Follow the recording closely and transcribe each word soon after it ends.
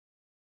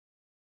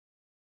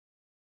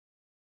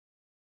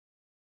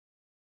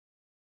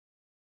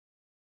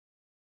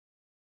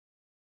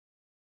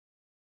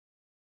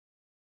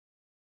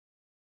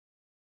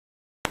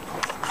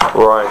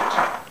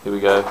Right, here we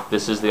go.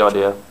 This is the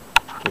idea.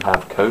 We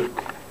have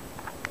Coke,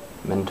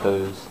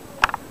 Mentos,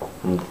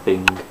 and the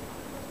thing.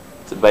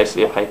 It's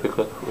basically a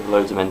paperclip with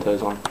loads of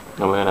Mentos on.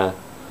 And we're going to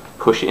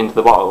push it into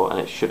the bottle and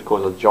it should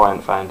cause a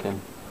giant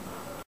fountain.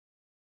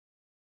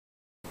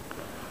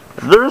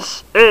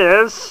 This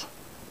is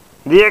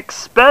the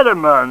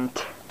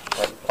experiment.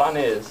 Right, the plan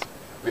is,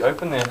 we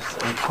open this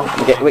and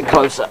Get a bit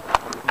closer.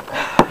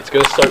 It's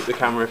going to soak the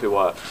camera if it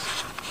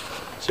works.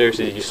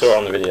 Seriously, you saw it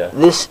on the video.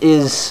 This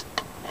is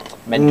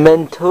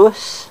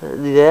Mentos.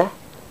 There.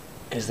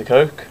 Here's the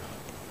Coke.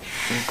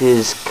 This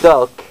is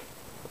Coke.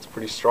 That's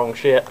pretty strong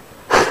shit.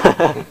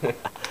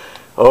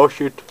 Oh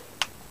shit.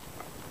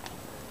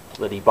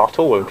 Bloody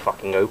bottle won't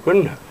fucking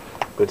open.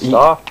 Good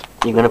start.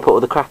 You're going to put all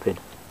the crap in?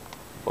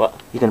 What?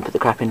 You're going to put the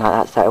crap in like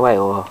that straight away,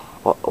 or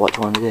what do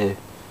you want to do?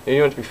 Yeah,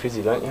 you want it to be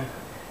fizzy, don't you?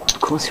 Of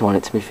course you want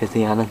it to be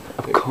fizzy, Alan.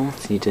 Of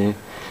course you do.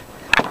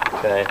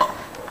 Okay.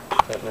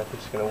 I don't know if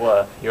this is going to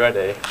work. You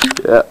ready?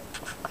 Yeah.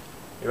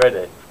 You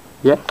ready?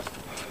 Yeah.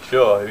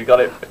 Sure. Have you got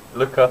it?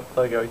 Look up.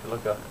 There you go. You can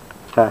look up.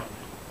 Okay.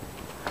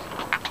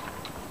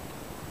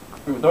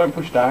 Don't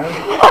push down.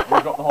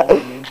 We've got the whole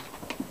thing in.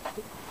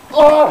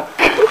 Oh!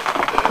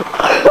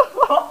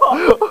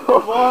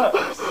 It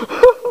works!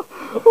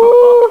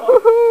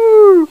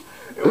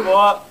 It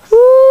works!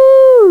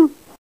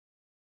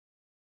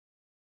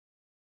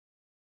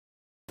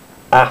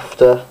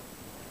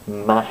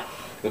 Aftermath.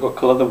 Look what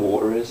colour the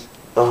water is.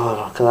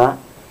 Oh, look at that.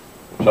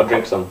 Shall I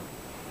drink some?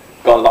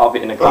 Got a lot of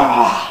it in a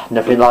glass.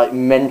 Nothing like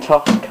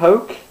Mentos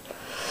Coke.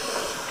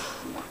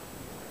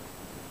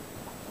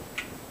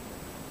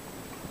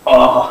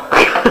 Oh,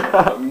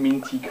 like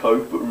minty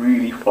Coke but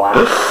really flat.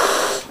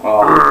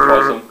 Oh,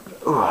 try some.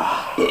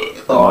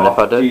 Oh, if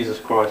I do. Jesus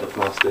Christ, that's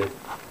nasty.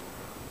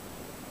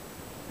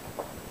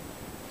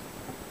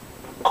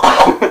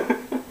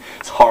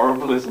 It's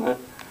horrible, isn't it?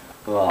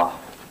 Oh.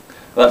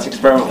 That's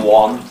experiment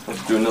 1.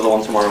 Let's do another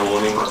one tomorrow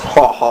morning.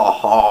 Ha ha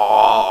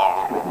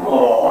ha.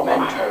 Oh,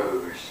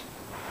 Mentos.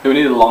 We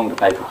need a longer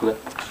paperclip.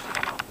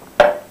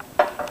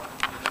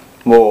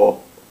 More.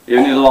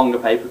 You need a longer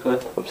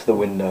paperclip. Up to the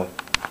window.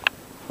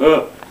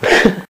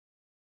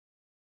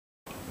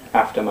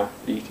 Aftermath,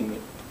 eating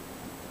it.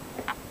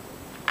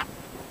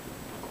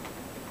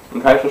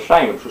 In case of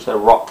shame, it's just a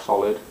rock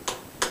solid.